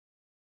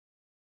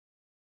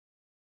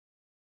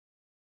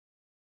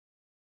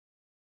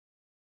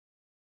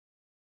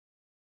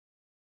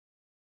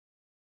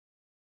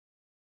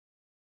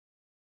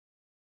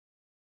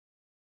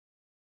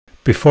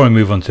Before I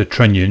move on to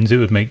trunnions, it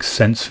would make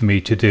sense for me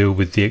to deal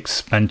with the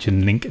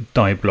expansion link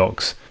die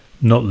blocks,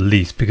 not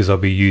least because I'll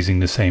be using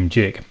the same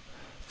jig.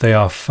 They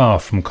are far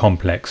from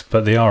complex,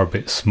 but they are a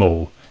bit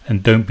small,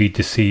 and don't be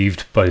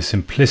deceived by the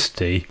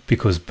simplicity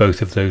because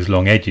both of those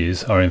long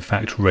edges are in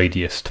fact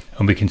radiused,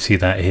 and we can see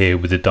that here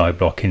with the die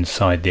block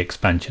inside the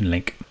expansion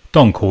link.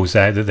 Don calls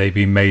out that they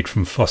be made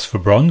from phosphor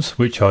bronze,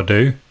 which I'll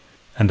do,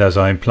 and as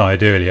I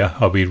implied earlier,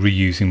 I'll be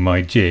reusing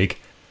my jig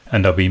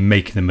and I'll be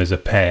making them as a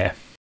pair.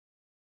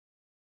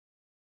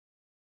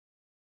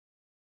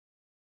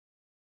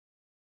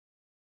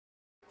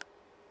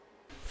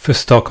 For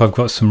stock I've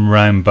got some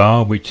round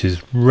bar which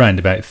is round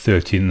about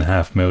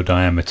 13.5mm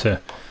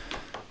diameter.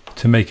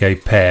 To make a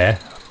pair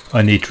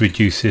I need to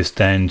reduce this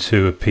down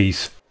to a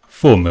piece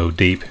 4mm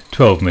deep,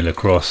 12mm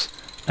across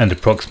and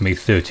approximately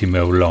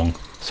 30mm long.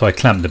 So I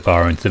clamp the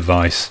bar into the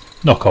vise,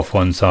 knock off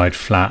one side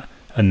flat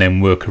and then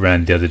work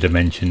around the other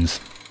dimensions.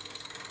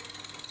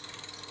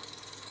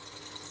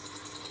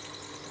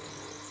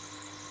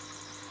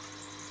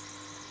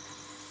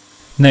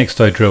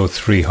 Next I drill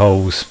 3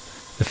 holes.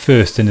 The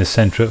first in the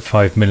centre at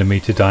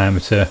 5mm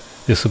diameter,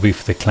 this will be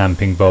for the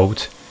clamping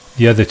bolt.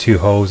 The other 2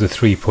 holes are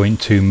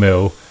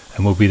 3.2mm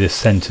and will be the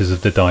centres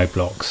of the die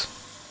blocks.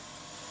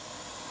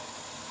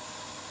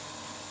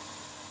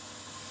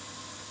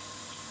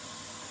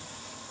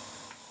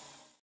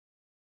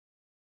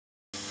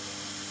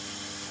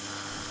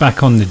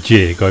 Back on the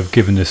jig I've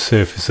given the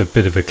surface a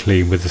bit of a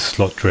clean with the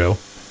slot drill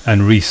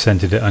and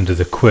recentered it under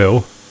the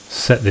quill,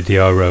 set the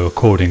DRO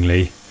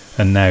accordingly,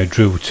 and now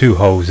drill 2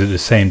 holes at the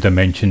same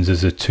dimensions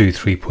as the 2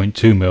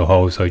 3.2mm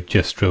holes I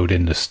just drilled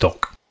in the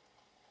stock.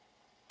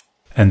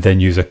 And then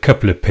use a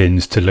couple of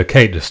pins to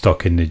locate the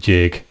stock in the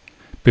jig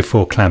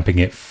before clamping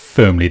it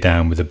firmly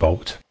down with a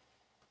bolt.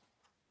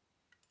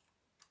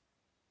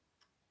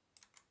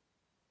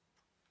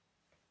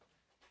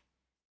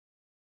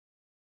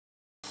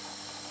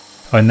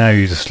 I now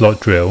use a slot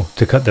drill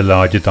to cut the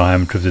larger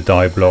diameter of the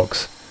die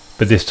blocks,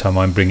 but this time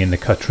I'm bringing the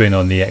cutter in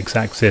on the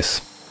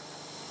x-axis.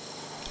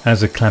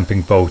 As the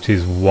clamping bolt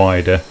is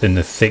wider than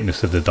the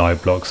thickness of the die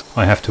blocks,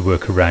 I have to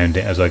work around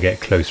it as I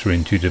get closer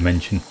into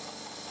dimension.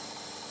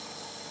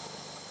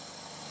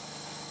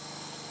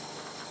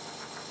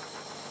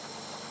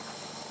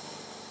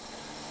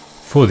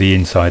 For the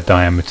inside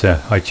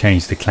diameter, I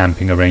changed the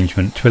clamping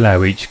arrangement to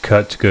allow each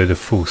cut to go the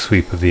full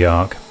sweep of the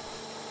arc.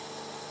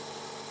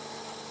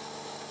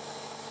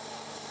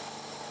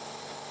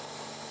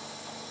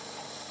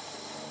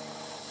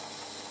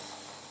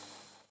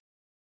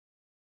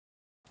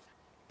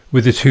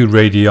 With the 2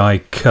 radii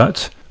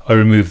cut, I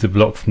remove the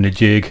block from the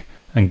jig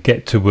and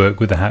get to work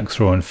with the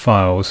hacksaw and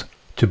files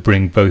to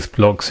bring both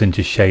blocks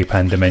into shape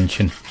and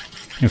dimension.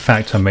 In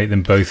fact, I make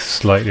them both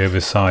slightly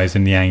oversized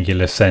in the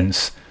angular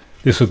sense.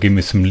 This will give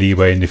me some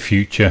leeway in the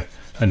future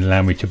and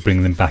allow me to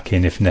bring them back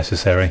in if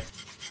necessary.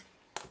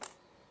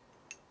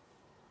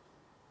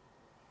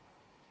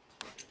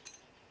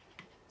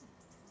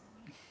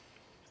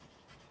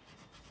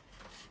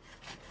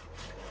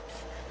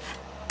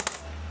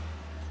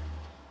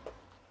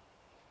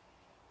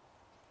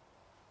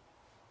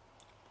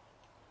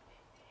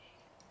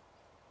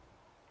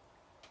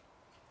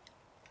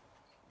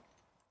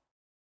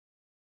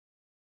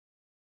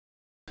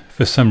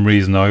 For some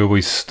reason I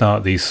always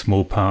start these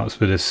small parts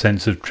with a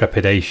sense of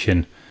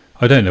trepidation.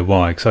 I don't know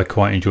why, because I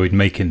quite enjoyed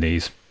making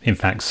these. In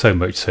fact, so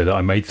much so that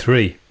I made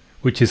 3,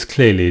 which is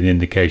clearly an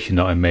indication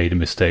that I made a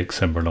mistake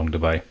somewhere along the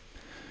way.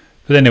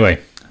 But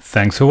anyway,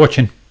 thanks for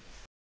watching.